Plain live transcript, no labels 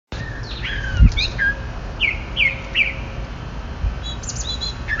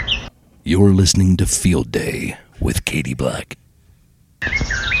You're listening to Field Day with Katie Black.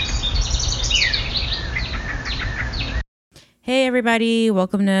 Hey everybody,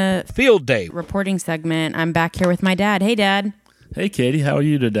 welcome to Field Day reporting segment. I'm back here with my dad. Hey Dad. Hey Katie, how are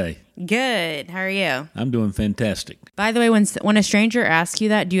you today? Good. How are you? I'm doing fantastic. By the way, when a stranger asks you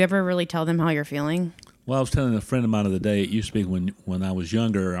that, do you ever really tell them how you're feeling? Well, I was telling a friend of mine the other day, it used to be when I was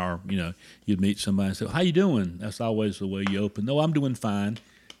younger, or you'd meet somebody and say, "How you doing?" That's always the way you open. "No, I'm doing fine,"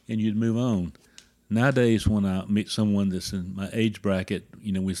 and you'd move on. Nowadays, when I meet someone that's in my age bracket,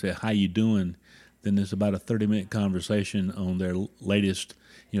 we say, "How you doing?" Then there's about a 30-minute conversation on their latest,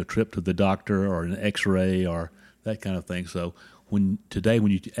 trip to the doctor or an X-ray or that kind of thing. So when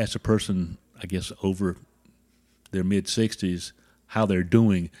you ask a person, I guess over their mid-60s, how they're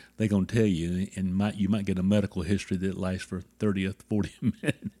doing, they're going to tell you, and you might get a medical history that lasts for 30 or 40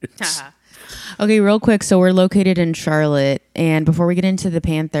 minutes. Okay, real quick. So we're located in Charlotte, and before we get into the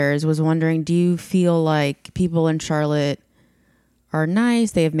Panthers, was wondering, do you feel like people in Charlotte are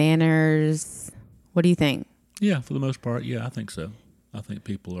nice? They have manners? What do you think? Yeah, for the most part, yeah, I think so. I think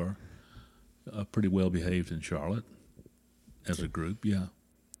people are pretty well behaved in Charlotte as a group, yeah.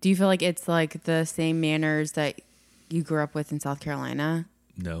 Do you feel like it's like the same manners that you grew up with in South Carolina?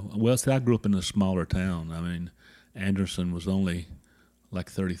 No. Well, see, I grew up in a smaller town. I mean, Anderson was only like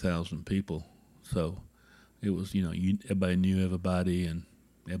 30,000 people. So it was, everybody knew everybody and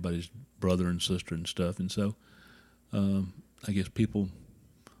everybody's brother and sister and stuff. And so I guess people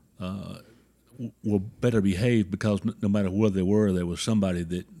were better behaved because no matter where they were, there was somebody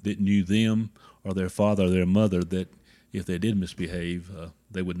that knew them or their father or their mother that if they did misbehave,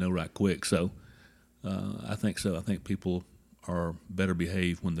 they would know right quick. So I think so. I think people are better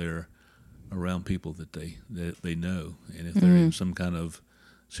behaved when they're around people that they know, and if they're in some kind of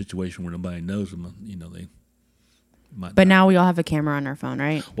situation where nobody knows them, they might. But now we all have a camera on our phone,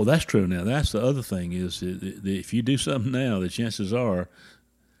 right? Well, that's true. Now that's the other thing is that if you do something now, the chances are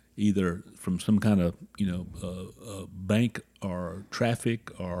either from some kind of bank or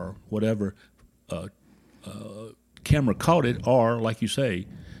traffic or whatever camera caught it, or like you say.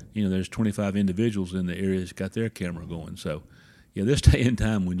 There's 25 individuals in the area that's got their camera going. So, yeah, this day and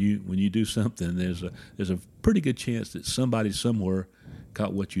time when you do something, there's a pretty good chance that somebody somewhere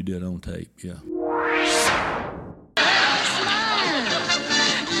caught what you did on tape. Yeah.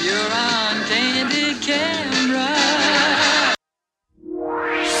 You're on candid camera.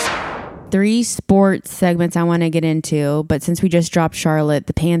 3 sports segments I want to get into, but since we just dropped Charlotte,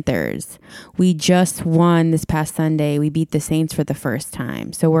 the Panthers, we just won this past Sunday. We beat the Saints for the first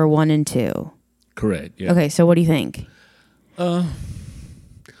time, so we're 1-2. Correct. Yeah. Okay, so what do you think? Well,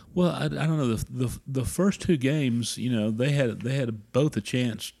 I don't know. The first 2 games, they had both a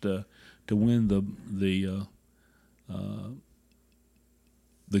chance to win the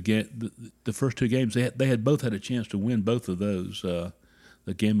first 2 games. They had both had a chance to win both of those.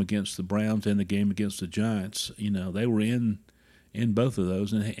 The game against the Browns and the game against the Giants, they were in both of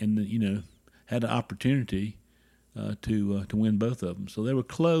those and had an opportunity to win both of them. So they were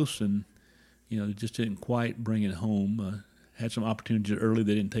close and just didn't quite bring it home. Had some opportunities early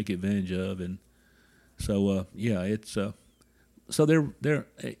they didn't take advantage of, and so it's so they're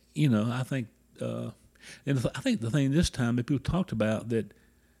I think and I think the thing this time that people talked about that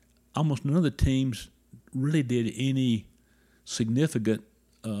almost none of the teams really did any significant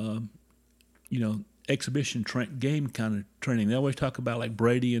exhibition game kind of training. They always talk about like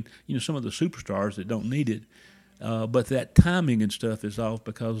Brady and some of the superstars that don't need it, but that timing and stuff is off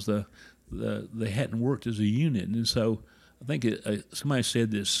because they hadn't worked as a unit. And so I think somebody said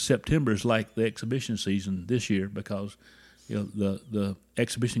that September is like the exhibition season this year because the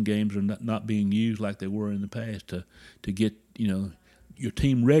exhibition games are not being used like they were in the past to get your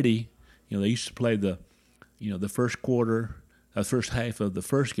team ready. They used to play the first quarter. First half of the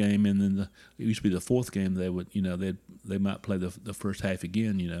first game, and then it used to be the fourth game. They would, they might play the first half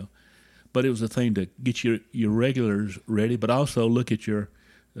again, But it was a thing to get your regulars ready, but also look at your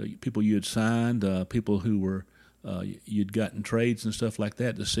people you had signed, people who were you'd gotten trades and stuff like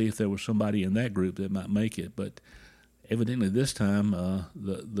that to see if there was somebody in that group that might make it. But evidently this time,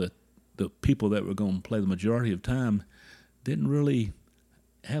 the people that were going to play the majority of time didn't really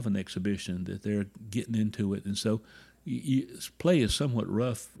have an exhibition that they're getting into it, and so. Play is somewhat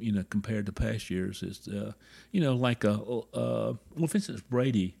rough, compared to past years. It's, like for instance,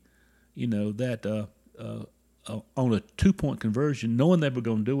 Brady, that on a 2-point conversion, knowing they were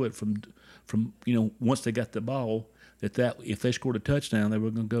going to do it from once they got the ball, that if they scored a touchdown, they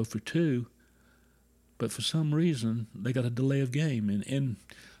were going to go for 2. But for some reason, they got a delay of game, and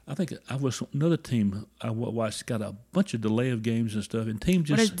I think I was another team I watched got a bunch of delay of games and stuff, and teams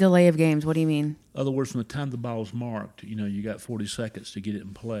just. What is delay of games? What do you mean? In other words, from the time the ball's marked, you got 40 seconds to get it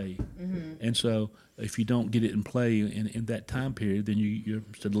in play, and so if you don't get it in play in that time period, then you're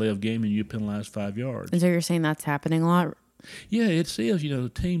it's a delay of game and you penalize 5 yards. And so you're saying that's happening a lot? Yeah, it is.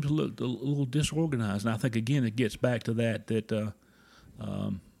 The teams look a little disorganized, and I think again it gets back to that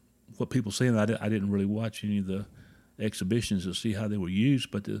what people say. And I didn't really watch any of the exhibitions to see how they were used,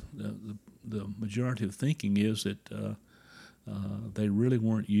 but the majority of thinking is that they really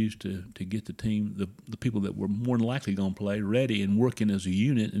weren't used to get the team, the people that were more than likely going to play, ready and working as a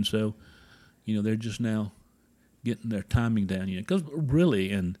unit, and so they're just now getting their timing down. Because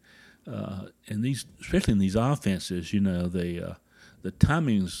really, and these, especially in these offenses, the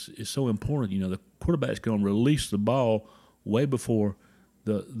timing is so important. The quarterback's going to release the ball way before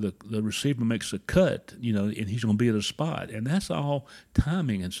the receiver makes a cut, and he's going to be at a spot, and that's all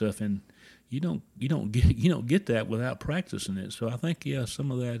timing and stuff. And you don't get that without practicing it. So I think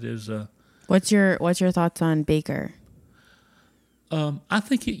some of that is. What's your thoughts on Baker? I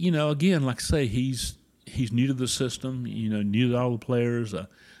think again, like I say, he's new to the system. New to all the players.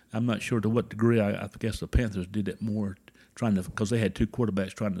 I'm not sure to what degree. I guess the Panthers did it more because they had two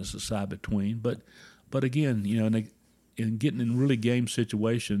quarterbacks trying to decide between. But again, in getting in really game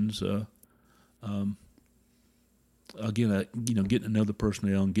situations, getting to know the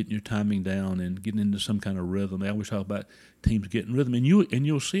personnel and getting your timing down and getting into some kind of rhythm. I always talk about teams getting rhythm, and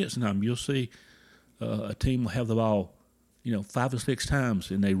you'll see it sometimes. You'll see a team will have the ball, 5 or 6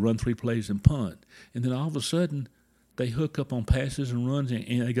 times, and they run 3 plays and punt, and then all of a sudden they hook up on passes and runs,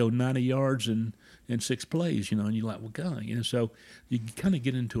 and they go 90 yards in 6 plays, and you're like, well, God, so you kind of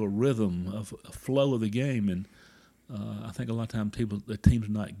get into a rhythm of a flow of the game, and I think a lot of times the team's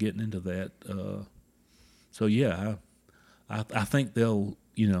not getting into that. So yeah, I think they'll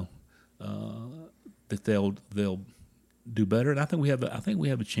that they'll do better, and I think we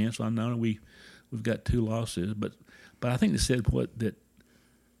have a chance. I know we've got 2 losses, but I think they said what did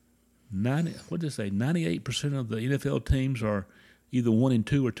they say? 98% of the NFL teams are either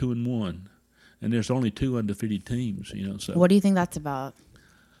 1-2 or 2-1, and there's only 2 undefeated teams. So what do you think that's about?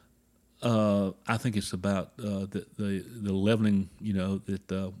 I think it's about the leveling.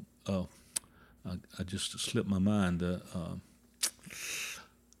 That I just slipped my mind. The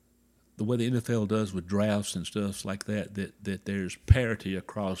way the NFL does with drafts and stuff like that there's parity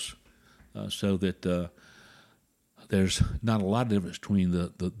across, so that there's not a lot of difference between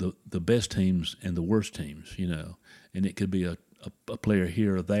the best teams and the worst teams. And it could be a player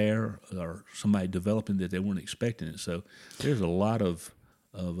here or there, or somebody developing that they weren't expecting it. So there's a lot of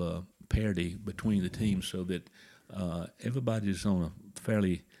parity between the teams, so that everybody's on a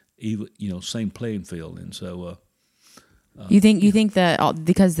fairly even, same playing field. And so you think that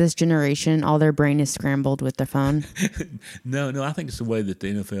because this generation, all their brain is scrambled with their phone? No, I think it's the way that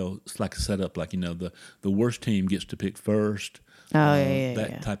the NFL is like set up. Like the worst team gets to pick first.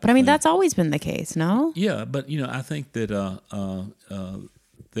 Yeah. Type but of I mean, thing. that's always been the case, no? Yeah, but I think that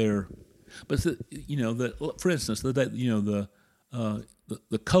they're, but for instance, the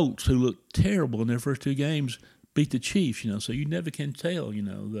Colts, who looked terrible in their first 2 games, beat the Chiefs. So you never can tell.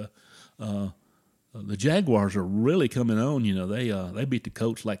 The Jaguars are really coming on. They beat the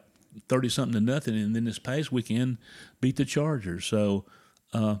Colts like 30-something to 0, and then this past weekend beat the Chargers. So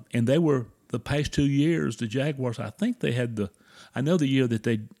and they were the past 2 years, the Jaguars. I think they had I know the year that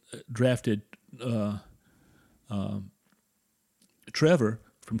they drafted Trevor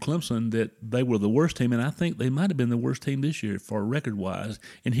from Clemson, that they were the worst team, and I think they might have been the worst team this year for record-wise.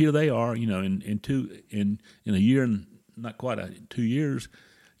 And here they are, in a year and not quite 2 years,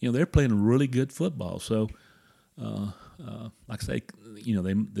 they're playing really good football. So, like I say,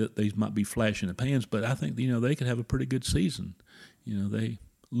 they might be flash in the pans, but I think they could have a pretty good season. They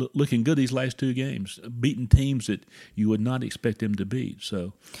looking good these last 2 games, beating teams that you would not expect them to beat.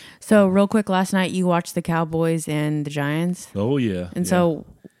 So real quick, last night you watched the Cowboys and the Giants. Oh yeah. And so,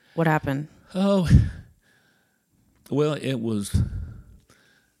 what happened? Oh, well, it was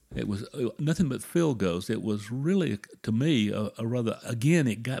nothing but field goals. It was really, to me, a rather, again,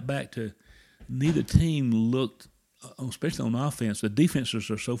 it got back to neither team looked, especially on offense. The defenses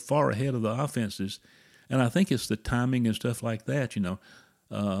are so far ahead of the offenses, and I think it's the timing and stuff like that. It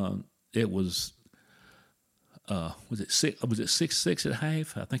was it 6-6 at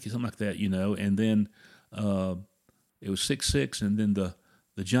half? I think it's something like that. And then it was 6-6, and then the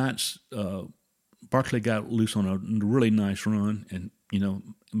Giants, Barkley got loose on a really nice run, and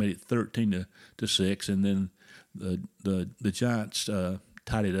made it 13-6, and then the Giants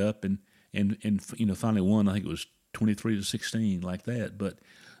tied it up and finally won. I think it was 23-16, like that. But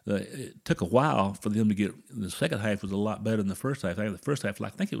it took a while for them to get. The second half was a lot better than the first half. The first half, I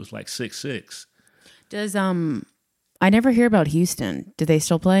think it was like 6-6. Does I never hear about Houston. Do they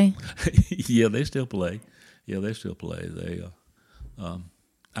still play? Yeah, they still play. They,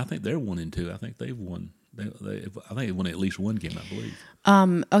 I think they're 1-2. I think they've won. I think they won at least one game, I believe.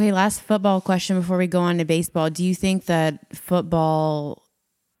 Okay, last football question before we go on to baseball. Do you think that football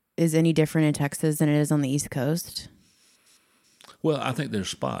is any different in Texas than it is on the East Coast? Well, I think there's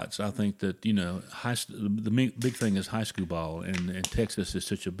spots. I think that, the big thing is high school ball, and Texas is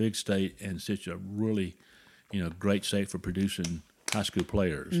such a big state and such a really, great state for producing high school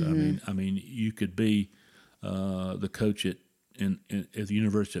players. Mm-hmm. I mean, you could be the coach at the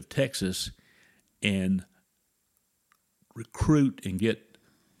University of Texas and recruit and get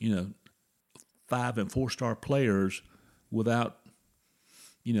 5- and 4-star players without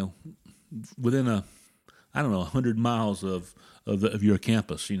within 100 miles of your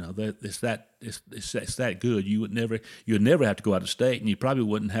campus. That it's that good. You would never have to go out of state, and you probably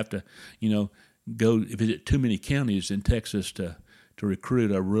wouldn't have to go visit too many counties in Texas to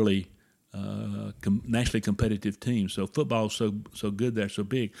recruit a really nationally competitive team. So football's so good there, so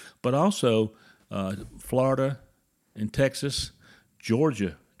big. But also Florida and Texas,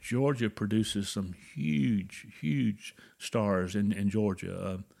 Georgia produces some huge stars in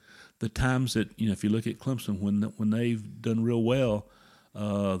Georgia. The times that if you look at Clemson when they've done real well,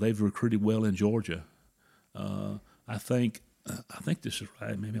 they've recruited well in Georgia. I think this is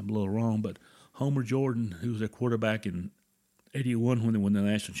right. Maybe I'm a little wrong, but Homer Jordan, who was their quarterback in '81 when they won the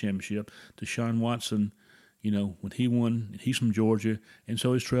national championship, Deshaun Watson, when he won, he's from Georgia, and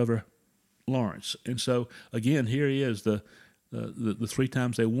so is Trevor Lawrence. And so again, here he is, the 3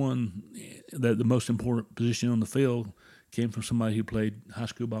 times they won, the most important position on the field came from somebody who played high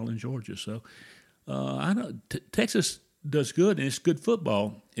school ball in Georgia. So I know Texas does good, and it's good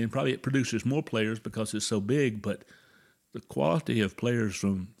football, and probably it produces more players because it's so big, but the quality of players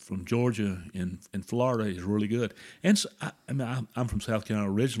from Georgia and Florida is really good. And so, I'm from South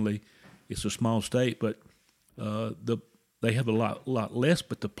Carolina originally. It's a small state, but they have a lot less,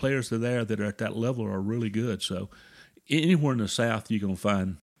 but the players that are there that are at that level are really good. So anywhere in the South, you're going to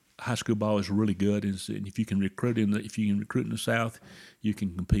find high school ball is really good. And if you can recruit in the South, you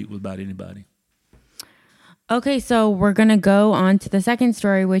can compete with about anybody. Okay, so we're going to go on to the second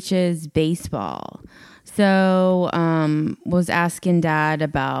story, which is baseball. So was asking Dad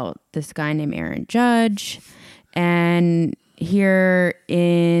about this guy named Aaron Judge. And here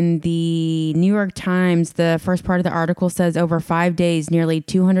in the New York Times, the first part of the article says over 5 days, nearly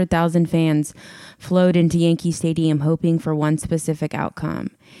 200,000 fans flowed into Yankee Stadium hoping for one specific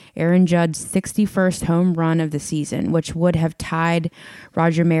outcome. Aaron Judge's 61st home run of the season, which would have tied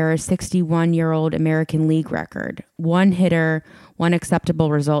Roger Maris's 61-year-old American League record. One hitter, one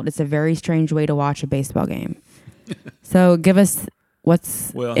acceptable result. It's a very strange way to watch a baseball game. So give us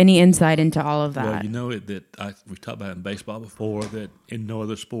any insight into all of that. Well, we've talked about in baseball before that in no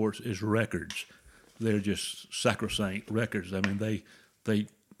other sports is records. They're just sacrosanct records. I mean, they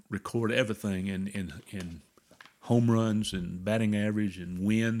record everything in home runs and batting average and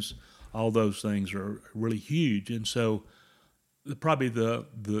wins. All those things are really huge. And so probably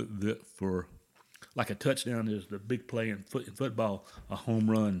the for like a touchdown is the big play in football. A home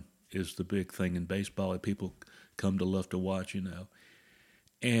run is the big thing in baseball that people come to love to watch,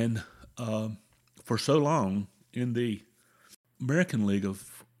 And for so long in the American League,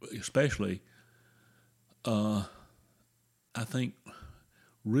 especially, I think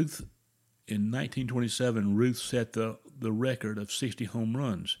Ruth in 1927, Ruth set the record of 60 home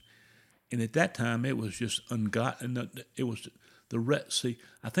runs, and at that time it was just ungodly. It was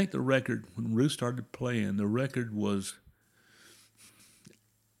I think the record when Ruth started playing, the record was,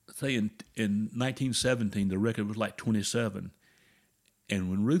 say in 1917, the record was like 27. And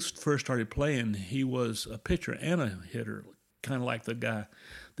when Ruth first started playing, he was a pitcher and a hitter, kind of like the guy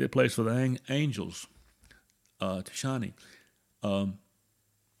that plays for the Angels, Tishani.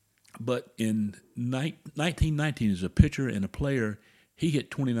 But in 1919, as a pitcher and a player, he hit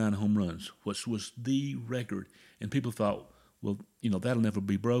 29 home runs, which was the record. And people thought, well, that'll never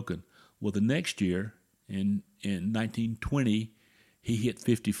be broken. Well, the next year, in 1920, he hit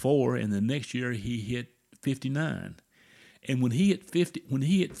 54, and the next year he hit 59. And when he hit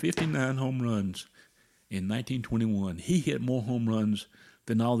 59 home runs in 1921, he hit more home runs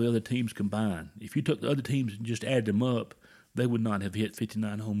than all the other teams combined. If you took the other teams and just added them up, they would not have hit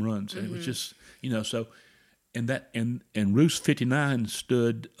 59 home runs. And it was just, so, and Ruth's 59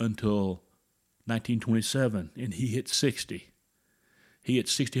 stood until 1927, and he hit 60. He hit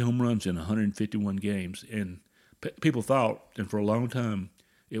 60 home runs in 151 games, and people thought, and for a long time,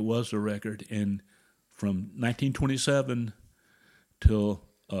 It was a record, and from 1927 till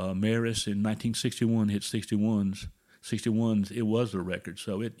Maris in 1961 hit 61s, it was a record.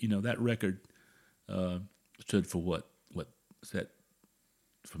 So that record stood for what is that,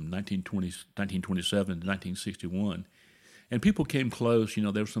 from 1927 to 1961. And people came close.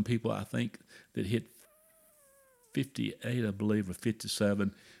 There were some people, I think, that hit 58, I believe, or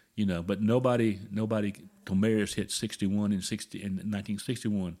 57. But nobody till Maris hit 61 in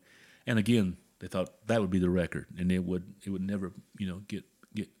 1961. And again, they thought that would be the record, and it would never, get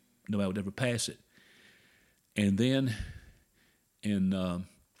nobody would ever pass it. And then in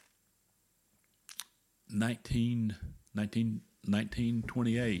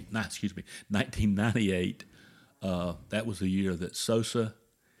 1998, that was the year that Sosa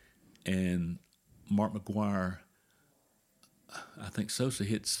and Mark McGwire, I think Sosa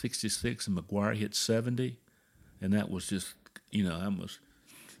hit 66 and McGwire hit 70, and that was just, that was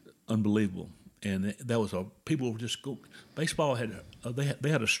unbelievable. And people were just baseball had they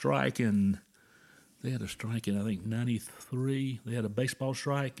had a strike in I think 93. They had a baseball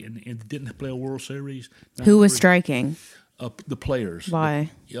strike and didn't play a World Series. Who was striking? The players.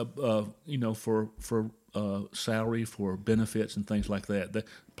 Why? For salary, for benefits and things like that. The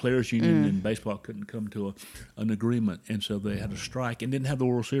players union in baseball couldn't come to an agreement, and so they had a strike and didn't have the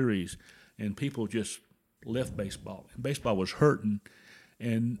World Series, and people just left baseball. And baseball was hurting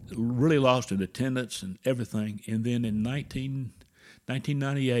and really lost in attendance and everything. And then in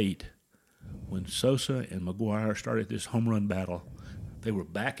 1998, when Sosa and McGwire started this home run battle, they were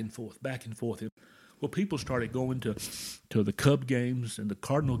back and forth. Well, people started going to the Cub games and the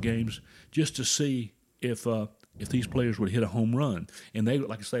Cardinal games just to see if these players would hit a home run. And they,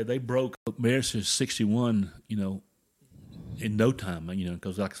 like I say, they broke Maris's 61, in no time,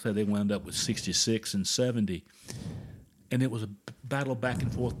 because like I said, they wound up with 66 and 70. And it was a battle back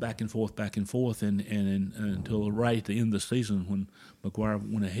and forth, and until right at the end of the season when McGwire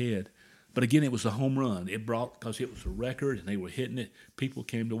went ahead. But again, it was a home run. Because it was a record and they were hitting it, people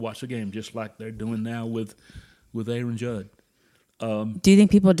came to watch the game just like they're doing now with Aaron Judd. Do you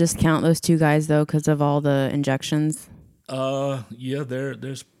think people discount those two guys, though, because of all the injections? Yeah,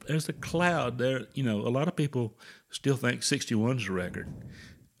 there's a cloud there. A lot of people still think 61's a record.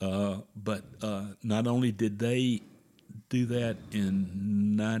 But not only did they do that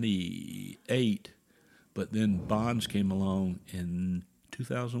in 98, but then Bonds came along in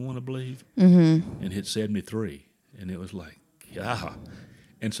 2001, I believe, and hit 73. And it was like, yeah.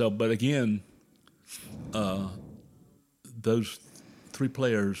 And so, but again, those three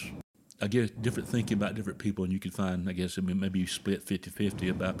players, I guess, different thinking about different people, and you can find, I guess, maybe you split 50-50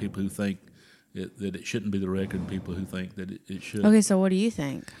 about people who think that it shouldn't be the record and people who think that it should. Okay, so what do you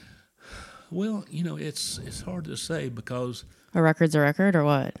think? Well, it's hard to say because A record's a record, or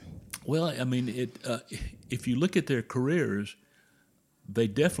what? Well, I mean, if you look at their careers, they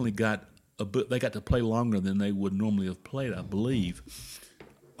definitely got they got to play longer than they would normally have played, I believe.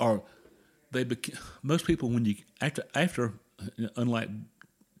 Or most people, when you after unlike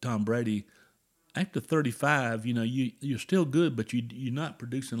Tom Brady, after 35, you're still good, but you're not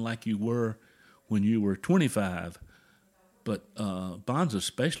producing like you were when you were 25. But Bonds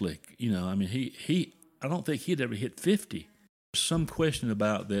especially, I mean, he I don't think he'd ever hit 50. Some question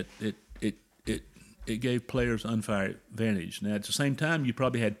about that it gave players unfair advantage. Now, at the same time, you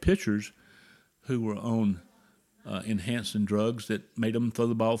probably had pitchers who were on enhancing drugs that made them throw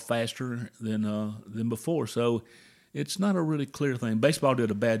the ball faster than before. So it's not a really clear thing. Baseball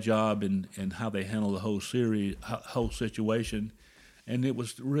did a bad job in how they handled the whole situation, and it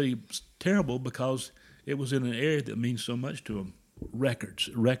was really terrible because it was in an area that means so much to them, records,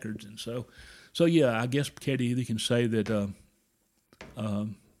 and so yeah. I guess Katie, you can say that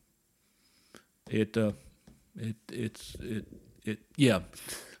yeah.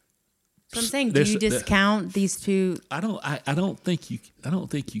 So I'm saying, do you discount these two? I don't think you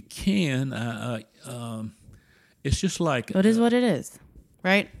can. It's just like It is what it is,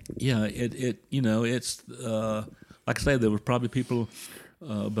 right? Yeah. It's like I say, there were probably people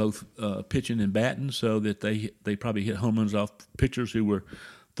both pitching and batting, so that they probably hit home runs off pitchers who were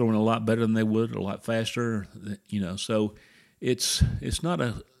throwing a lot better than they would, a lot faster. So it's not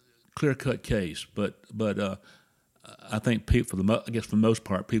a clear-cut case, but I think for the most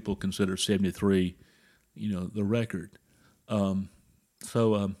part, people consider 73, the record.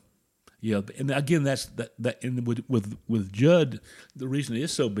 Yeah, and again, that's that. And with Judd, the reason it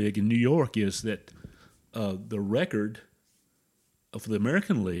is so big in New York is that the record for the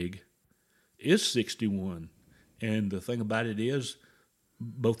American League is 61, and the thing about it is,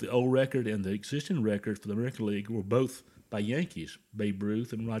 both the old record and the existing record for the American League were both by Yankees, Babe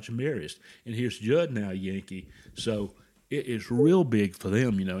Ruth and Roger Maris. And here's Judd now, Yankee. So it is real big for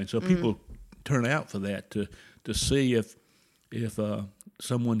them, and so people turn out for that to see if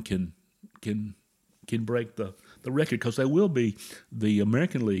someone can break the record, because they will be the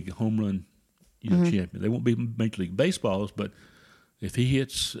American League home run champion. They won't be Major League Baseballs, but if he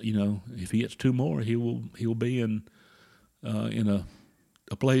hits two more, he will be in a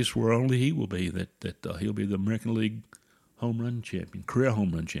place where only he will be. That he'll be the American League home run champion, career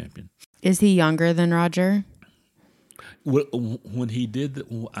home run champion. Is he younger than Roger? Well, when he did that,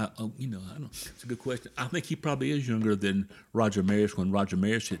 I don't. It's a good question. I think he probably is younger than Roger Maris when Roger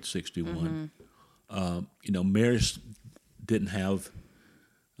Maris hit 61. Maris didn't have.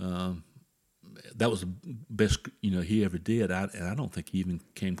 That was the best he ever did. And I don't think he even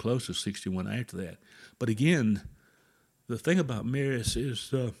came close to 61 after that. But again, the thing about Maris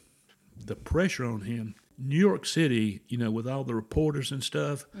is the pressure on him. New York City, with all the reporters and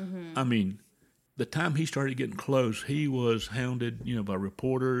stuff. I mean, the time he started getting close, he was hounded, by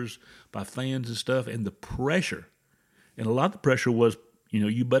reporters, by fans and stuff, and the pressure. And a lot of the pressure was,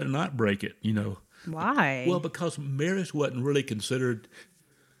 you better not break it, Why? Well, because Maris wasn't really considered.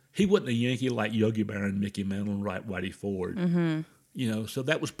 He wasn't a Yankee like Yogi Berra, Mickey Mantle, and Whitey Ford. So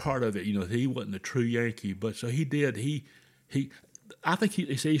that was part of it. He wasn't a true Yankee, but so he did. I think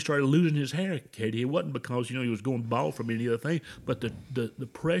he said he started losing his hair, Katie. It wasn't because he was going bald from any other thing, but the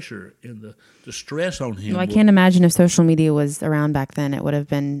pressure and the stress on him. Well, I can't imagine if social media was around back then, it would have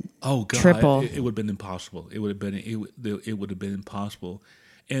been triple. It would have been impossible. It would have been impossible,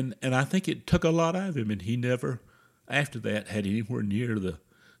 and I think it took a lot out of him, and he never after that had anywhere near the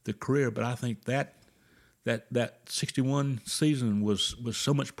career. But I think that 61 season was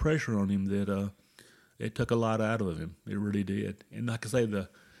so much pressure on him that it took a lot out of him. It really did. And like I say,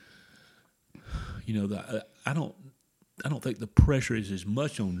 I don't think the pressure is as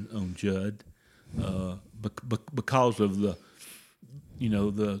much on Judd because of the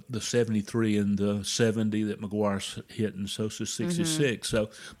 73 and the 70 that McGuire hit and Sosa 66.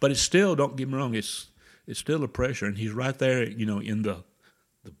 So, but it's still, don't get me wrong, it's still a pressure, and he's right there, in the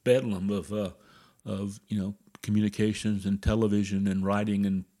bedlam of communications and television and writing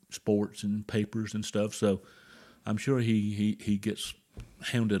and sports and papers and stuff. So I'm sure he gets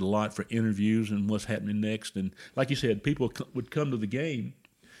hounded a lot for interviews and what's happening next. And like you said, people would come to the game,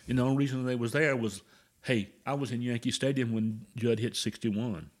 and the only reason they was there was, hey, I was in Yankee Stadium when Judd hit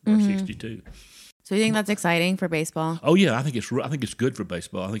 61 or 62. So you think that's exciting for baseball? Oh yeah, I think it's good for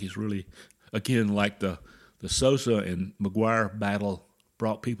baseball. I think it's really, again, like the Sosa and McGuire battle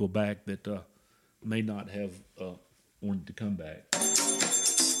brought people back that may not have wanted to come back.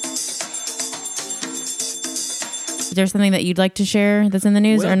 Is there something that you'd like to share that's in the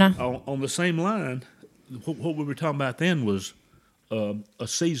news or not? On the same line, what we were talking about then was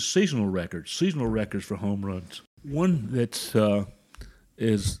seasonal records for home runs. One that's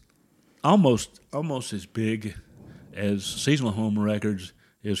is almost as big as seasonal home records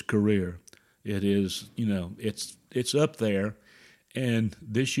is career. It is, it's up there. And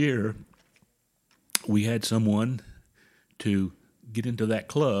this year, we had someone to get into that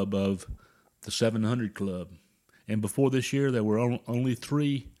club of the 700 club. And before this year, there were only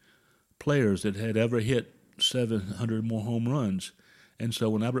 3 players that had ever hit 700 more home runs. And so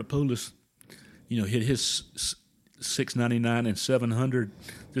when Albert Pujols, hit his 699 and 700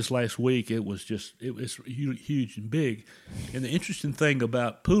 this last week, it was huge and big. And the interesting thing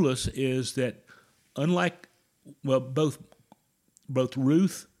about Pujols is that unlike, both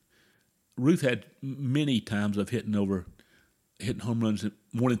Ruth had many times of hitting home runs,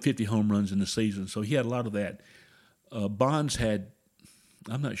 more than 50 home runs in the season. So he had a lot of that. Bonds had,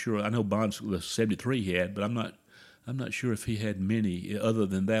 I'm not sure. I know Bonds the 73 he had, but I'm not sure if he had many other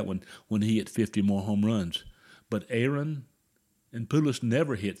than that one when he hit 50 more home runs. But Aaron and Pujols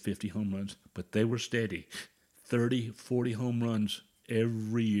never hit 50 home runs, but they were steady, 30, 40 home runs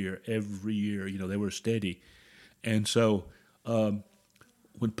every year. They were steady, and so when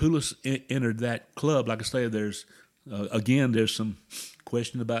Pujols entered that club, like I say, there's some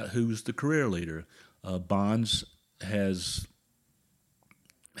question about who's the career leader. Bonds has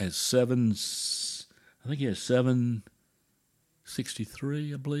 7. I think he has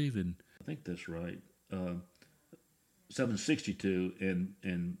 763, I believe, and I think that's right. 762, and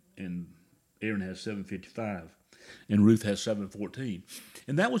Aaron has 755, and Ruth has 714,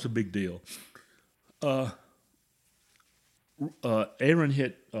 and that was a big deal.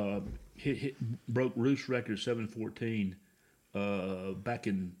 Aaron broke Ruth's record 714 back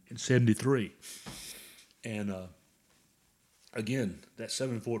in 73, and again that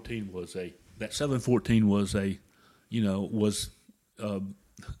 714 was a was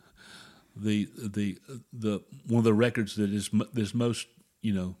the one of the records that is most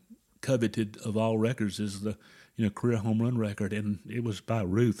coveted of all records is the career home run record, and it was by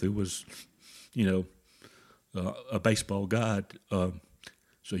Ruth. It was a baseball god.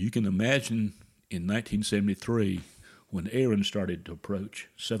 So you can imagine in 1973 when Aaron started to approach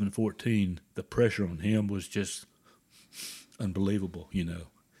 714, the pressure on him was just unbelievable,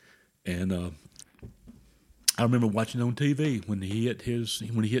 And I remember watching on TV when he hit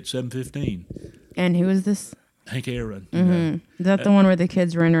 715. And who was this? Hank Aaron. Is that the one where the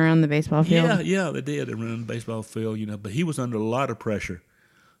kids ran around the baseball field? Yeah, they did. They ran the baseball field, but he was under a lot of pressure.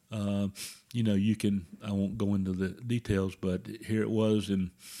 You can. I won't go into the details, but here it was,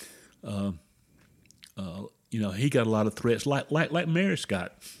 and he got a lot of threats, like Maris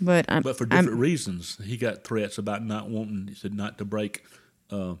got, but for different reasons. He got threats about not wanting, he said, not to break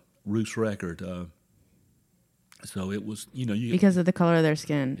Ruth's record. So it was, because of the color of their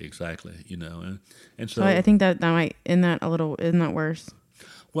skin. Exactly, and so I think that might isn't that worse?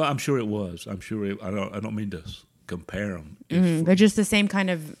 Well, I'm sure it was. I don't mean to compare them. They're just the same kind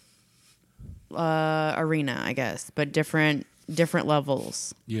of arena, I guess, but different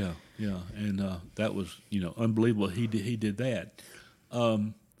levels. Yeah, and that was unbelievable. He did that.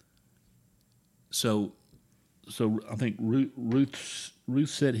 So I think Ruth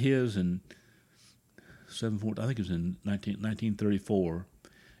said his in 714. I think it was in 1934,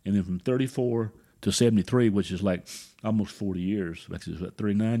 and then from 34 to 73, which is like almost 40 years. Actually, it's about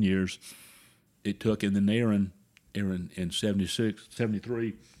 39 years. It took, and then Aaron in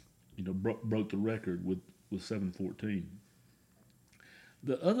 73, broke the record with 714.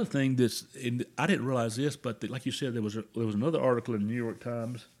 The other thing and I didn't realize this, but like you said, there was another article in the New York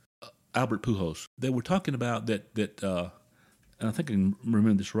Times, Albert Pujols. They were talking about that, and I think I can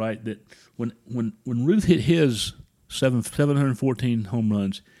remember this right, that when Ruth hit his 714 home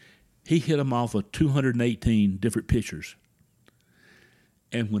runs, he hit them off of 218 different pitchers.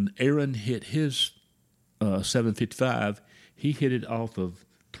 And when Aaron hit his 755, he hit it off of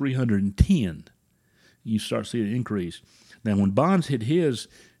 310. You start seeing an increase. Now, when Bonds hit his,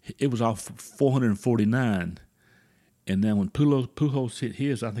 it was off 449. And now when Pujols hit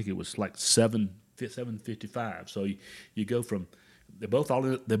his, I think it was like 755. So you go from they're both all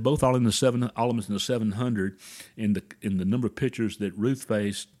in the 700, and the number of pitchers that Ruth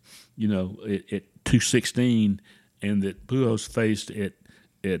faced, at 216, and that Pujols faced at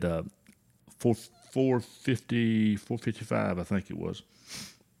 450, 455, I think it was.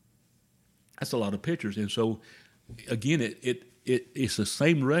 That's a lot of pitchers, and so again, it's the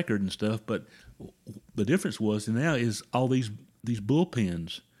same record and stuff, but the difference was now is all these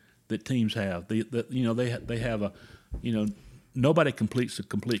bullpens that teams have. They have a nobody completes a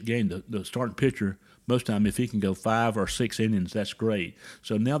complete game. The starting pitcher, most time, if he can go 5 or 6 innings, that's great.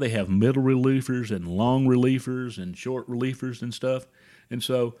 So now they have middle relievers and long relievers and short relievers and stuff. And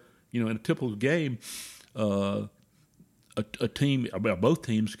so, in a typical game, a team, both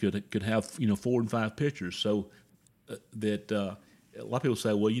teams could have 4 and 5 pitchers. So that a lot of people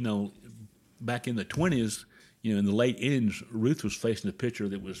say, well, back in the 20s, in the late innings, Ruth was facing a pitcher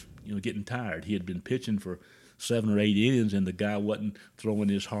that was getting tired. He had been pitching for 7 or 8 innings, and the guy wasn't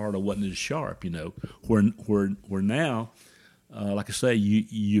throwing as hard or wasn't as sharp. Where now, like I say,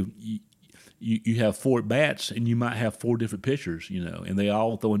 you have 4 at bats, and you might have 4 different pitchers, and they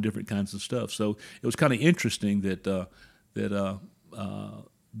all throwing different kinds of stuff. So it was kind of interesting that the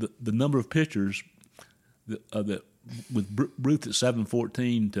number of pitchers that with Ruth at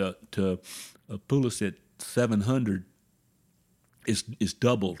 714 to Pujols at 700 is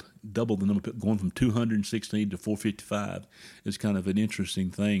doubled the number, going from 216 to 455. Is kind of an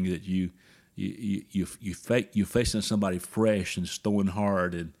interesting thing that you're facing somebody fresh and throwing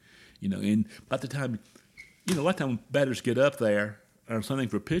hard, and and by the time a lot of time batters get up there, or something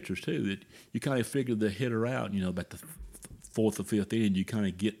for pitchers too, that you kind of figure the hitter out. About the 4th or 5th inning, you kind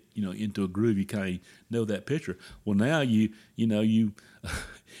of get into a groove. You kind of know that pitcher. Well, now you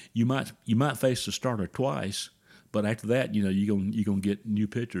might face the starter twice, but after that, you're gonna get new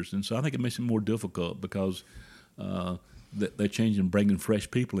pitchers, and so I think it makes it more difficult because they change and bringing fresh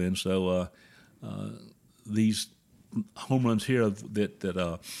people in. So these home runs here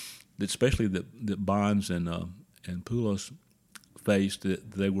that especially that Bonds and Pujols faced,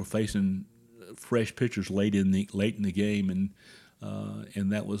 that they were facing fresh pitchers late in the game,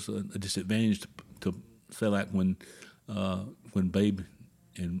 and that was a disadvantage to say, like when Babe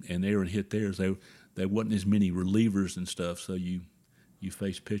and Aaron hit theirs, there wasn't as many relievers and stuff, so you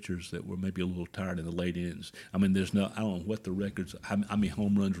face pitchers that were maybe a little tired in the late innings. I mean, I don't know what the records, how many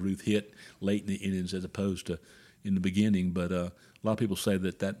home runs Ruth hit late in the innings as opposed to in the beginning, but a lot of people say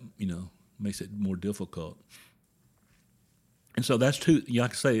that makes it more difficult. And so that's two.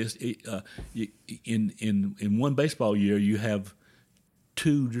 Like I say, in one baseball year, you have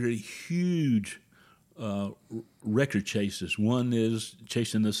two really huge record chases. One is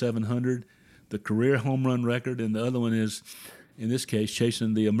chasing the 700, the career home run record, and the other one is, in this case,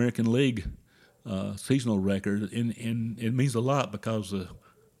 chasing the American League seasonal record. And it means a lot because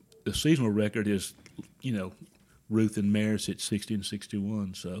the seasonal record is, Ruth and Maris at 60 and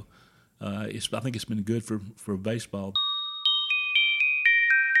 61. So I think it's been good for baseball.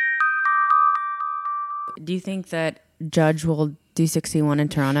 Do you think that Judge will do 61 in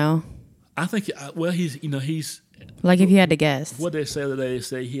Toronto? I think, he's Like, if you had to guess. what they say today. They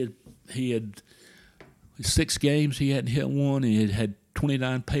say he had 6 games, he hadn't hit one, and he had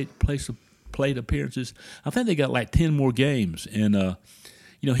 29 plate appearances. I think they got like 10 more games, and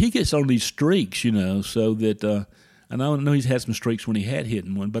he gets on these streaks, so that. And I know he's had some streaks when he had hit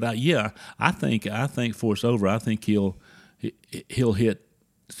one, but I think before it's over, I think he'll hit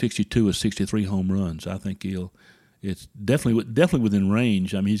 62 or 63 home runs. I think it's definitely within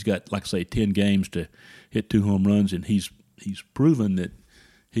range. I mean, he's got, like I say, 10 games to hit 2 home runs, and he's proven that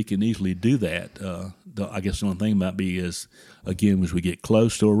he can easily do that. I guess the only thing might be is, again, as we get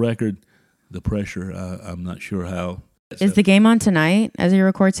close to a record, the pressure. I'm not sure how. Is the game on tonight? As you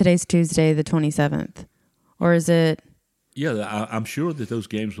record, today's Tuesday, the 27th, or is it? Yeah, I'm sure that those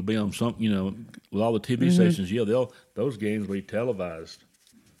games will be on some. With all the TV stations, those games will be televised.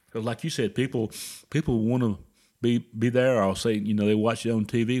 Because, like you said, people want to be there. I'll say, they watch it on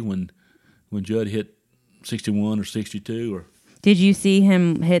TV when Judd hit 61 or 62. Or Did you see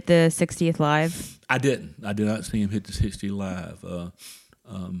him hit the 60th live? I didn't. I did not see him hit the 60 live. But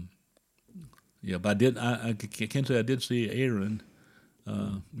I did. I can say I did see Aaron.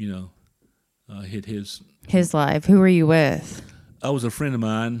 Hit his live. Who were you with? I was a friend of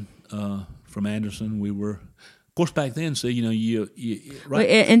mine from Anderson. We were. Of course, back then, so you right.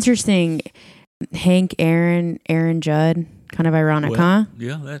 Interesting. Hank, Aaron, Judd. Kind of ironic, huh?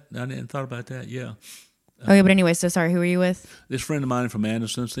 Yeah, I didn't thought about that. Yeah. Okay, but anyway, so sorry. Who were you with? This friend of mine from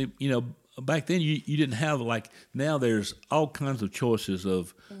Anderson. See, back then you didn't have, like, now there's all kinds of choices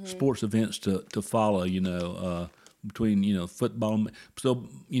of sports events to follow. Between football. So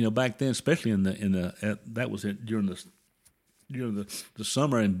back then, especially that was during the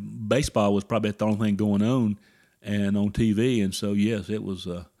summer, and baseball was probably the only thing going on. And on TV, and so yes, it was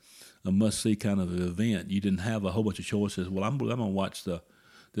a must-see kind of event. You didn't have a whole bunch of choices. Well, I'm going to watch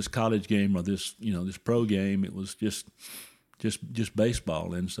this college game or this this pro game. It was just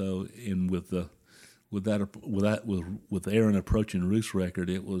baseball, and so with Aaron approaching Ruth's record,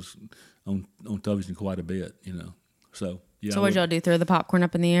 it was on television quite a bit. So yeah. So what'd y'all do? Throw the popcorn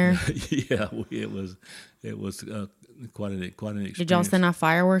up in the air? Yeah, it was quite an experience. Did y'all send off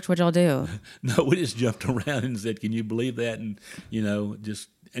fireworks? What'd y'all do? No, we just jumped around and said, "Can you believe that?" And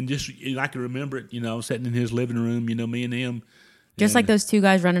I can remember it. I was sitting in his living room. Me and him. Just like those two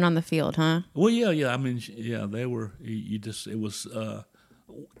guys running on the field, huh? Well, yeah. I mean, yeah, they were. It was a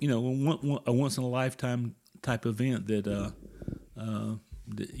once in a lifetime type event that.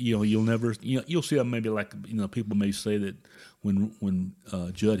 You'll never. You'll see maybe like people may say that when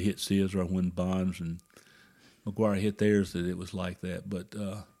Judd hits his, or when Bonds and McGuire hit theirs, that it was like that. But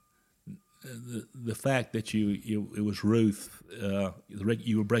the fact that it was Ruth,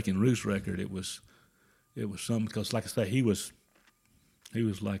 you were breaking Ruth's record. It was something, because, like I say, he was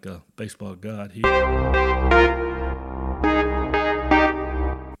like a baseball god.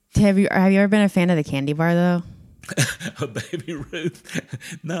 Have you ever been a fan of the candy bar though? A Baby Ruth?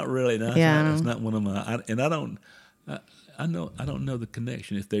 Not really. No, yeah, it's not one of my. I don't know the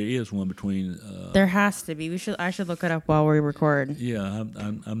connection, if there is one between. There has to be. I should look it up while we record. Yeah,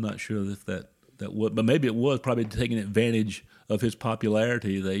 I'm not sure if that was, but maybe it was probably taking advantage of his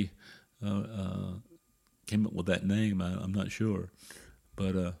popularity. They came up with that name. I'm not sure,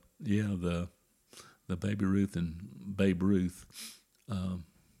 but the Baby Ruth and Babe Ruth.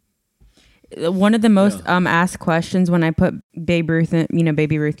 One of the most asked questions when I put Babe Ruth,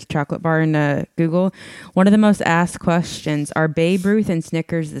 Baby Ruth chocolate bar into Google, one of the most asked questions are Babe Ruth and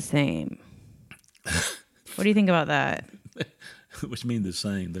Snickers the same? What do you think about that? Which mean the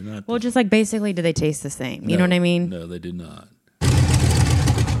same? They're not. Well, just like basically, do they taste the same? You know what I mean? No, they do not.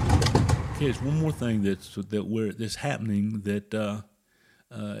 Here's one more thing that's happening that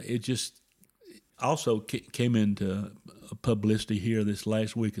it just also came into publicity here this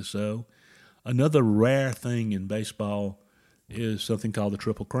last week or so. Another rare thing in baseball is something called the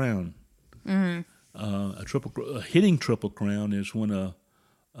Triple Crown. Mm-hmm. A hitting Triple Crown is when a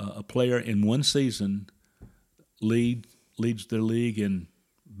player in one season leads their league in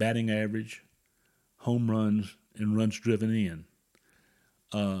batting average, home runs, and runs driven in.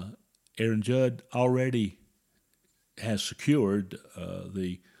 Aaron Judd already has secured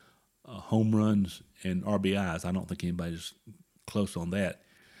the home runs and RBIs. I don't think anybody's close on that.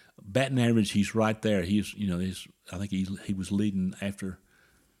 Batting average, he's right there. I think he was leading after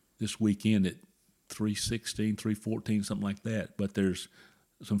this weekend at 316, 314, something like that. But there's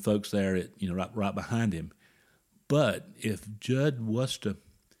some folks there at right behind him. But if Judd was to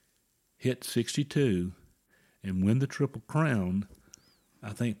hit 62 and win the Triple Crown,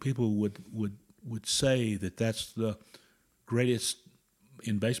 I think people would say that that's the greatest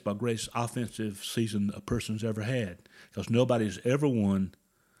in baseball, greatest offensive season a person's ever had, because nobody's ever won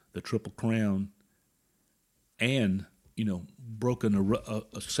the Triple Crown and broken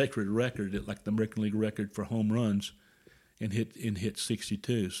a sacred record like the American League record for home runs and hit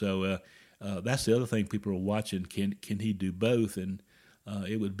 62. So that's the other thing people are watching. Can he do both? And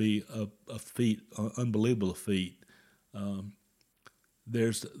it would be a feat, an unbelievable feat.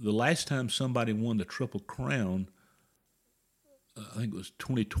 There's the last time somebody won the Triple Crown, I think it was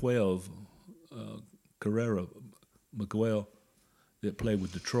 2012, Carrera Miguel that played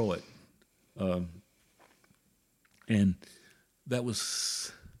with Detroit. And that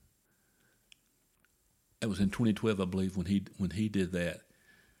was in 2012, I believe, when he did that.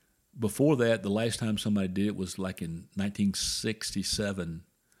 Before that, the last time somebody did it was like in 1967.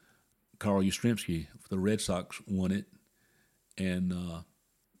 Carl Yastrzemski, the Red Sox, won it, and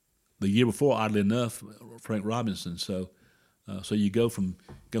the year before, oddly enough, Frank Robinson. So you go from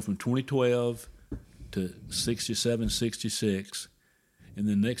 2012 to 67, 66, and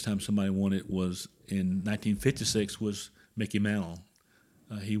then the next time somebody won it was in 1956 was Mickey Mantle.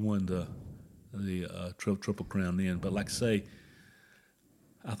 He won the Triple Crown then. But like I say,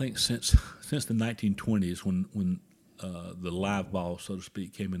 I think since the 1920s when the live ball, so to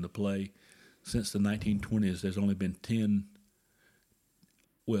speak, came into play, since the 1920s there's only been 10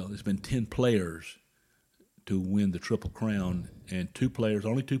 players to win the Triple Crown, and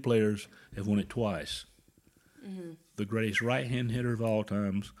only two players have won it twice. Mm-hmm. The greatest right-hand hitter of all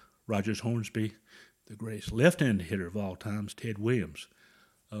times, Rogers Hornsby. The greatest left-hand hitter of all times, Ted Williams.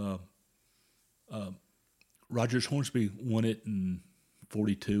 Rogers Hornsby won it in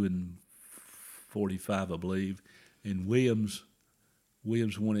 42 and 45, I believe, and Williams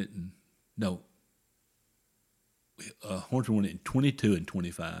won it Hornsby won it in 22 and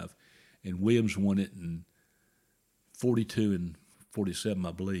 25, and Williams won it in 42 and 47,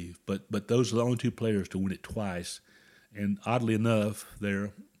 I believe. But those are the only two players to win it twice, and oddly enough, I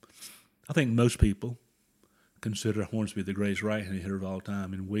think most people consider Hornsby the greatest right-handed hitter of all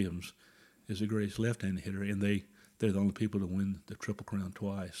time, and Williams is the greatest left-handed hitter, and they're the only people to win the Triple Crown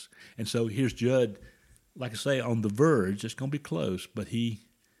twice. And so here's Judd, like I say, on the verge. It's going to be close, but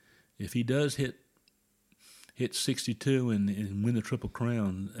if he does hit 62 and win the Triple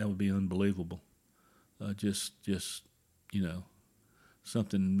Crown, that would be unbelievable. Just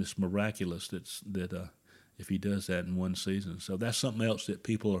something just miraculous that if he does that in one season. So that's something else that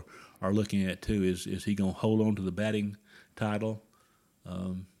people are looking at too. Is he going to hold on to the batting title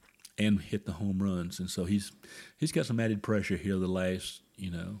and hit the home runs? And so he's got some added pressure here the last,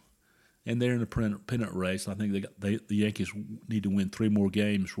 and they're in a pennant race. I think the Yankees need to win 3 more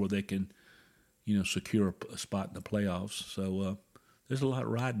games where they can, secure a spot in the playoffs. So there's a lot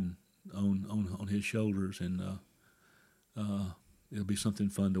riding on his shoulders, and it'll be something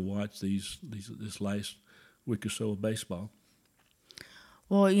fun to watch this last week or so of baseball.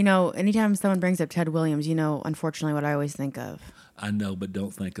 Well, anytime someone brings up Ted Williams, unfortunately what I always think of. I know, but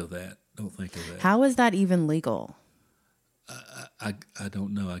don't think of that. How is that even legal? I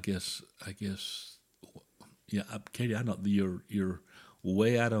don't know. I guess. Yeah, Katie, I don't. You're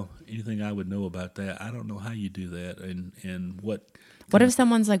way out of anything I would know about that. I don't know how you do that, and what. What if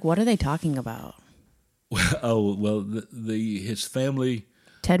someone's like, "What are they talking about?" His family.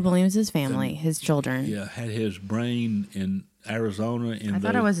 Ted Williams' family, his children. Yeah, had his brain in Arizona. I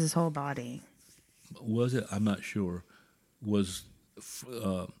thought it was his whole body. Was it? I'm not sure.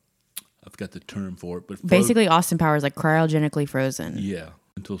 I forgot the term for it, but basically Austin Powers, like cryogenically frozen. Yeah,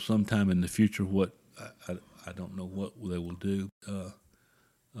 until sometime in the future. What I don't know what they will do.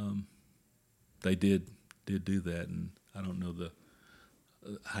 They did do that, and I don't know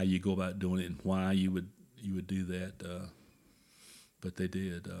how you go about doing it and why you would do that. But they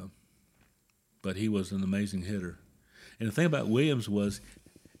did. But he was an amazing hitter, and the thing about Williams was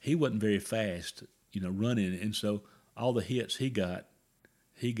he wasn't very fast, running, and so all the hits he got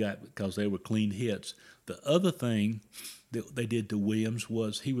because they were clean hits. The other thing that they did to Williams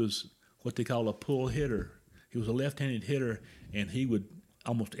was he was what they call a pull hitter. He was a left-handed hitter, and he would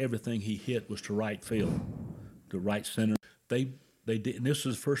almost everything he hit was to right field, to right center. They did, and this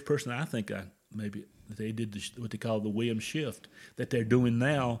was the first person I think they did what they call the Williams shift that they're doing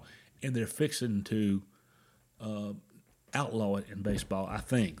now, and they're fixing to outlaw it in baseball. I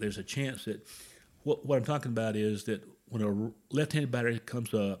think there's a chance that what I'm talking about is that when a left-handed batter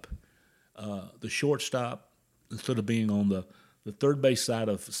comes up, the shortstop, instead of being on the third base side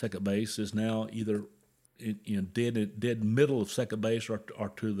of second base, is now either dead middle of second base or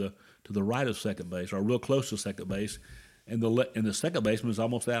to the right of second base or real close to second base, and the second baseman is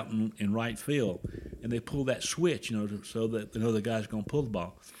almost out in right field, and they pull that switch, so that the guy's going to pull the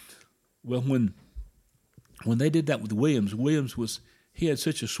ball. Well, when they did that with Williams he had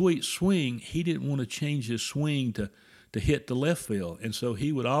such a sweet swing, he didn't want to change his swing to hit the left field, and so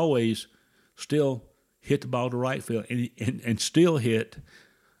he would always still hit the ball to right field and still hit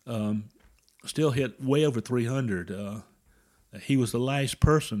way over 300. He was the last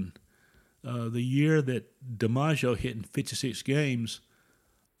person. The year that DiMaggio hit in 56 games,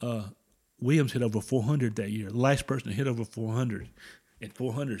 Williams hit over 400 that year. The last person to hit over 400. And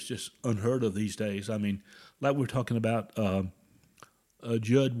 400 is just unheard of these days. I mean, like we're talking about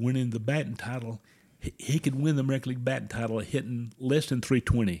Judd winning the batting title, he could win the American League batting title hitting less than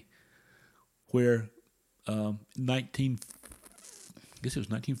 320, where I guess it was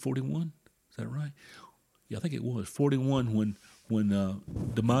 1941. Is that right? Yeah, I think it was 41 when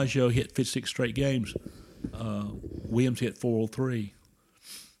DiMaggio hit 56 straight games. Williams hit 403,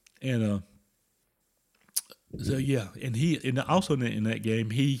 and so yeah, and also in that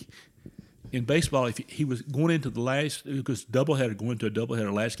game in baseball, if he was going into the last, because going to a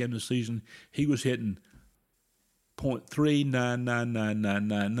doubleheader last game of the season, he was hitting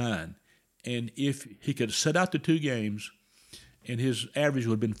 .3999999, and if he could set out the 2 games, and his average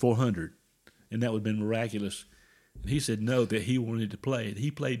would have been 400, and that would have been miraculous. And he said no, that he wanted to play it.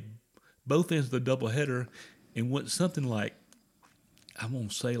 He played both ends of the doubleheader and went something like, I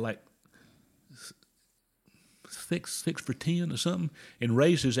won't say like 6 for 10 or something, and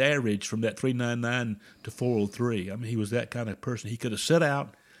raised his average from that 399 to 403. I mean, he was that kind of person. He could have set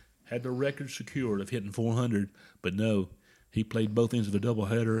out, had the record secured of hitting 400, but no, he played both ends of a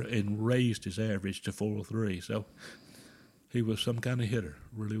doubleheader and raised his average to 403. So he was some kind of hitter,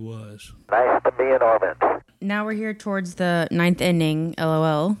 really was. Nice to be in orbit. Now we're here towards the 9th inning,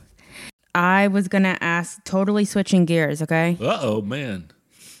 LOL. I was going to ask, totally switching gears, okay? Uh-oh, man.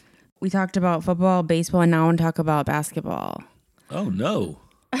 We talked about football, baseball, and now I want to talk about basketball. Oh, no.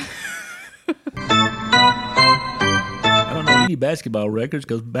 I don't know any basketball records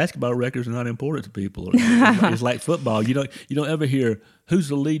because basketball records are not important to people. It's like football. You don't ever hear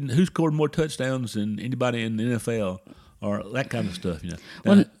who's scored more touchdowns than anybody in the NFL or that kind of stuff.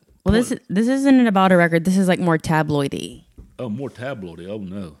 Well, this isn't about a record. This is like more tabloidy. Oh, more tabloidy. Oh,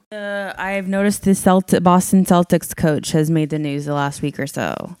 no. I've noticed the Boston Celtics coach has made the news the last week or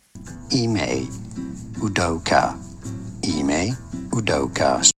so. Ime Udoka.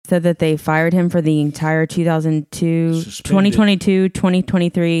 Said that they fired him for the entire 2022,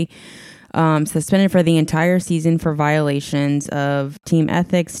 2023, suspended for the entire season for violations of team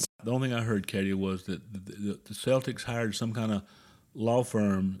ethics. The only thing I heard, Katie, was that the Celtics hired some kind of law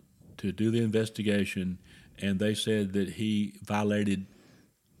firm to do the investigation, and they said that he violated,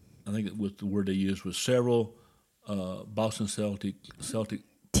 I think it was the word they used, was several Boston Celtic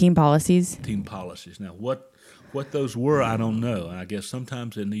team policies. Now, what those were, I don't know. I guess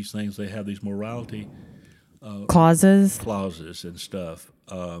sometimes in these things they have these morality clauses and stuff.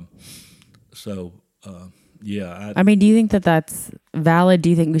 Yeah. I mean, do you think that that's valid? Do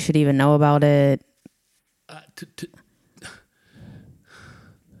you think we should even know about it?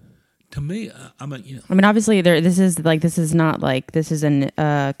 To me, I mean, obviously, this is a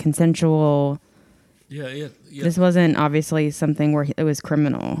consensual. Yeah. This wasn't obviously something where it was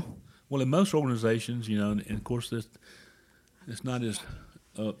criminal. Well, in most organizations, and of course, it's not as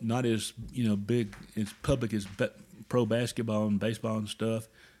big as public as pro basketball and baseball and stuff.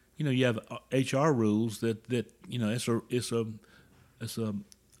 You have HR rules that it's a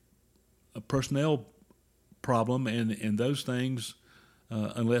personnel problem, and those things,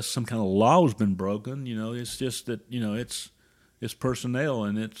 unless some kind of law has been broken, it's just that it's personnel,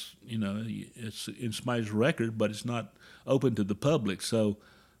 and it's in somebody's record, but it's not open to the public. So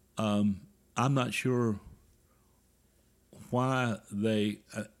I'm not sure why they,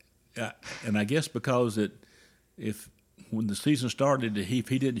 and I guess because when the season started, if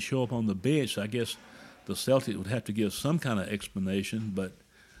he didn't show up on the bench, I guess the Celtics would have to give some kind of explanation. But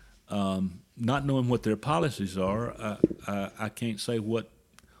not knowing what their policies are, I can't say what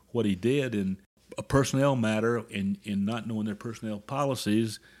he did. And a personnel matter and not knowing their personnel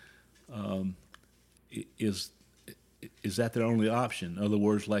policies, is that their only option? In other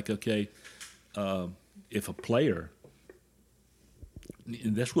words, like, okay, if a player,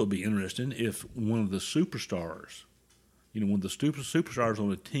 and this will be interesting, if one of the superstars, one of the superstars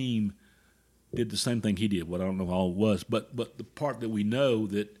on a team did the same thing he did, what I don't know how it was, but the part that we know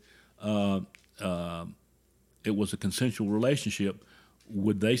that it was a consensual relationship,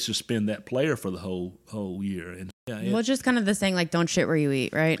 would they suspend that player for the whole year? And Well, it's just kind of the saying, like, don't shit where you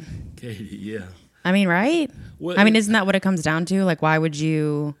eat, right? Katie, yeah. I mean, right? Well, isn't that what it comes down to? Like, why would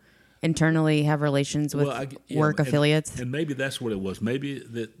you internally have relations with work affiliates? And maybe that's what it was. Maybe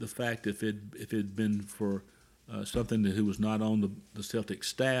the fact if it had been for something who was not on the Celtic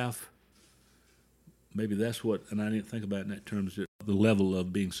staff, maybe that's what, and I didn't think about it in that terms, the level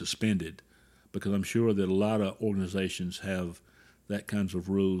of being suspended, because I'm sure that a lot of organizations have that kinds of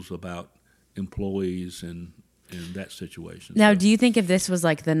rules about employees and that situation. Now, do you think if this was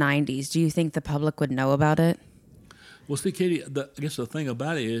like the 90s, do you think the public would know about it? Well, see, Katie, I guess the thing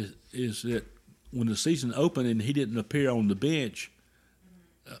about it is that when the season opened and he didn't appear on the bench,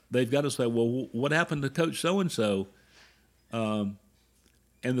 they've got to say, well, what happened to Coach so-and-so? And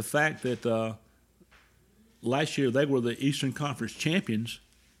the fact that last year they were the Eastern Conference champions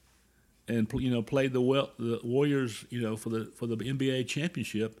and played the Warriors, for the NBA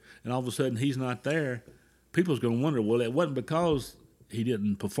championship, and all of a sudden he's not there. People's going to wonder, well, it wasn't because he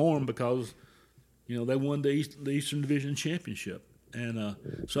didn't perform, because they won the Eastern Division championship, and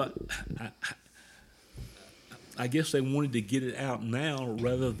so I guess they wanted to get it out now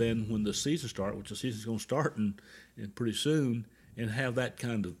rather than when the season starts, which the season's going to start and pretty soon, and have that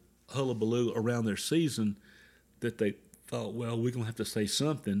kind of hullabaloo around their season that they thought, well, we're going to have to say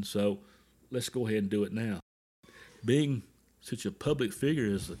something, so let's go ahead and do it now. Being such a public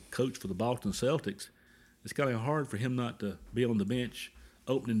figure as a coach for the Boston Celtics, it's kind of hard for him not to be on the bench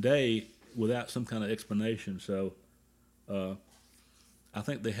opening day without some kind of explanation. So I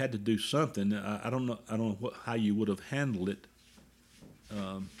think they had to do something. I don't know how you would have handled it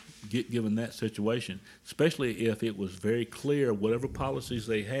given that situation, especially if it was very clear whatever policies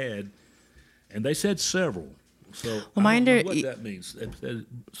they had, and they said several. So well, I don't know what that means.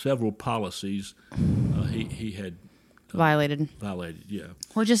 Several policies he had violated. Violated, yeah.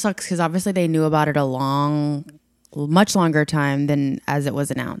 Well, it just sucks because obviously they knew about it much longer time than as it was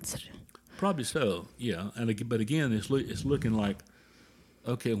announced. Probably so, yeah. But again, it's looking like,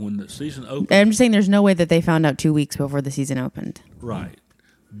 okay, when the season opened. I'm just saying there's no way that they found out 2 weeks before the season opened. Right.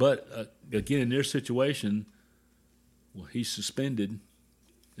 But again, in their situation, well, he's suspended.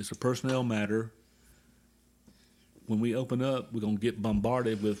 It's a personnel matter. When we open up, we're going to get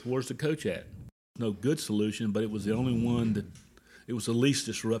bombarded with, where's the coach at? No good solution, but it was the only one that, it was the least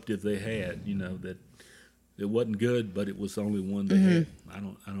disruptive they had, that it wasn't good, but it was the only one they had. I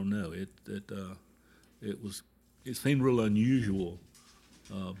don't know. It seemed real unusual,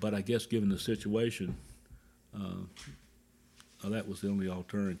 but I guess given the situation, that was the only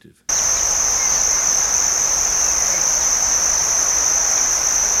alternative.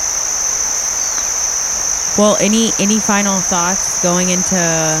 Well, any final thoughts going into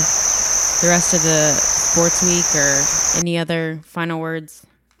the rest of the sports week, or any other final words?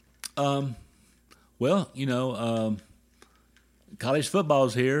 Well, college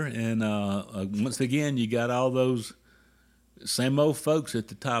football's here, and once again, you got all those same old folks at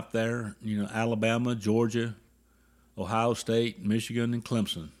the top there. Alabama, Georgia, Ohio State, Michigan, and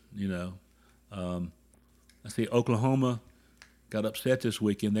Clemson. I see Oklahoma got upset this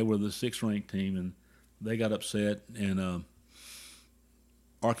weekend. They were the 6th-ranked team, and they got upset. And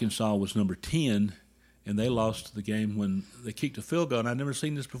Arkansas was number 10, and they lost the game when they kicked a field goal. And I've never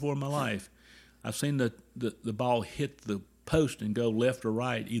seen this before in my life. I've seen the ball hit the post and go left or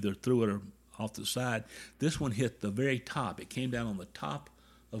right, either through it or off the side. This one hit the very top. It came down on the top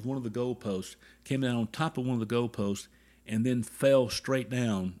of one of the goalposts, came down on top of one of the goalposts, and then fell straight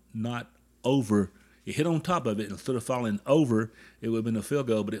down, not over. It hit on top of it, and instead of falling over, it would have been a field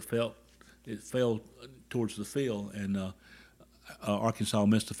goal, but it fell towards the field, and Arkansas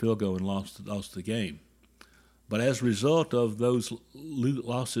missed the field goal and lost the game. But as a result of those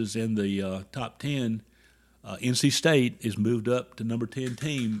losses in the top 10, NC State is moved up to number 10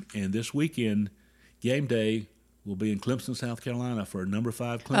 team, and this weekend, game day will be in Clemson, South Carolina for number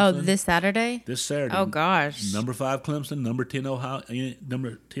 5 Clemson. Oh, this Saturday? This Saturday. Oh, gosh. Number 5 Clemson, number 10 Ohio,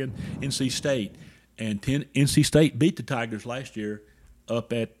 number 10 NC State. And NC State beat the Tigers last year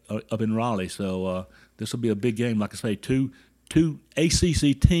up in Raleigh. So this will be a big game. Like I say, two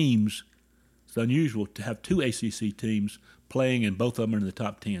ACC teams. It's unusual to have 2 ACC teams playing, and both of them are in the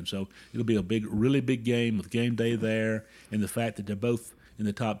top 10. So it'll be a really big game with game day there, and the fact that they're both in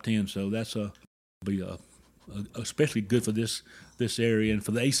the top 10. So that's especially good for this area and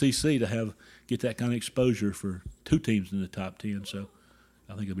for the ACC to get that kind of exposure for two teams in the top 10. So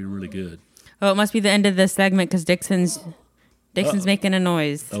I think it'll be really good. Oh, it must be the end of this segment because Dixon's making a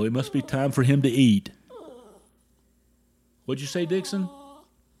noise. Oh, it must be time for him to eat. What'd you say, Dixon?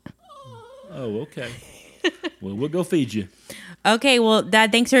 Oh, okay. Well, we'll go feed you. Okay, well,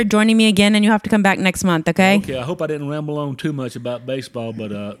 Dad, thanks for joining me again, and you have to come back next month, okay? Okay, I hope I didn't ramble on too much about baseball,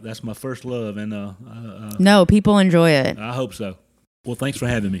 but that's my first love, and no, people enjoy it. I hope so. Well, thanks for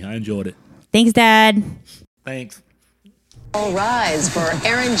having me. I enjoyed it. Thanks, Dad. Thanks. All rise for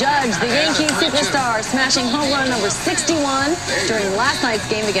Aaron Judge, the Yankee superstar, smashing home run number 61 during last night's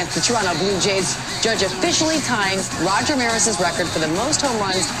game against the Toronto Blue Jays. Judge officially tying Roger Maris's record for the most home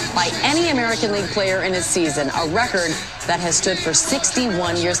runs by any American League player in a season, a record that has stood for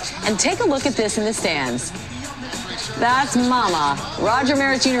 61 years. And take a look at this in the stands. That's Mama. Roger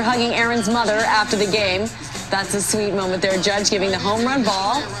Maris Jr. hugging Aaron's mother after the game. That's a sweet moment there, Judge giving the home run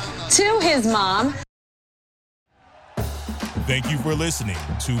ball to his mom. Thank you for listening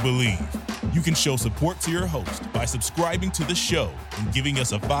to Believe. You can show support to your host by subscribing to the show and giving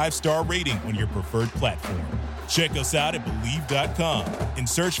us a 5-star rating on your preferred platform. Check us out at Believe.com and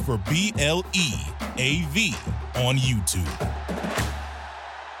search for BLEAV on YouTube.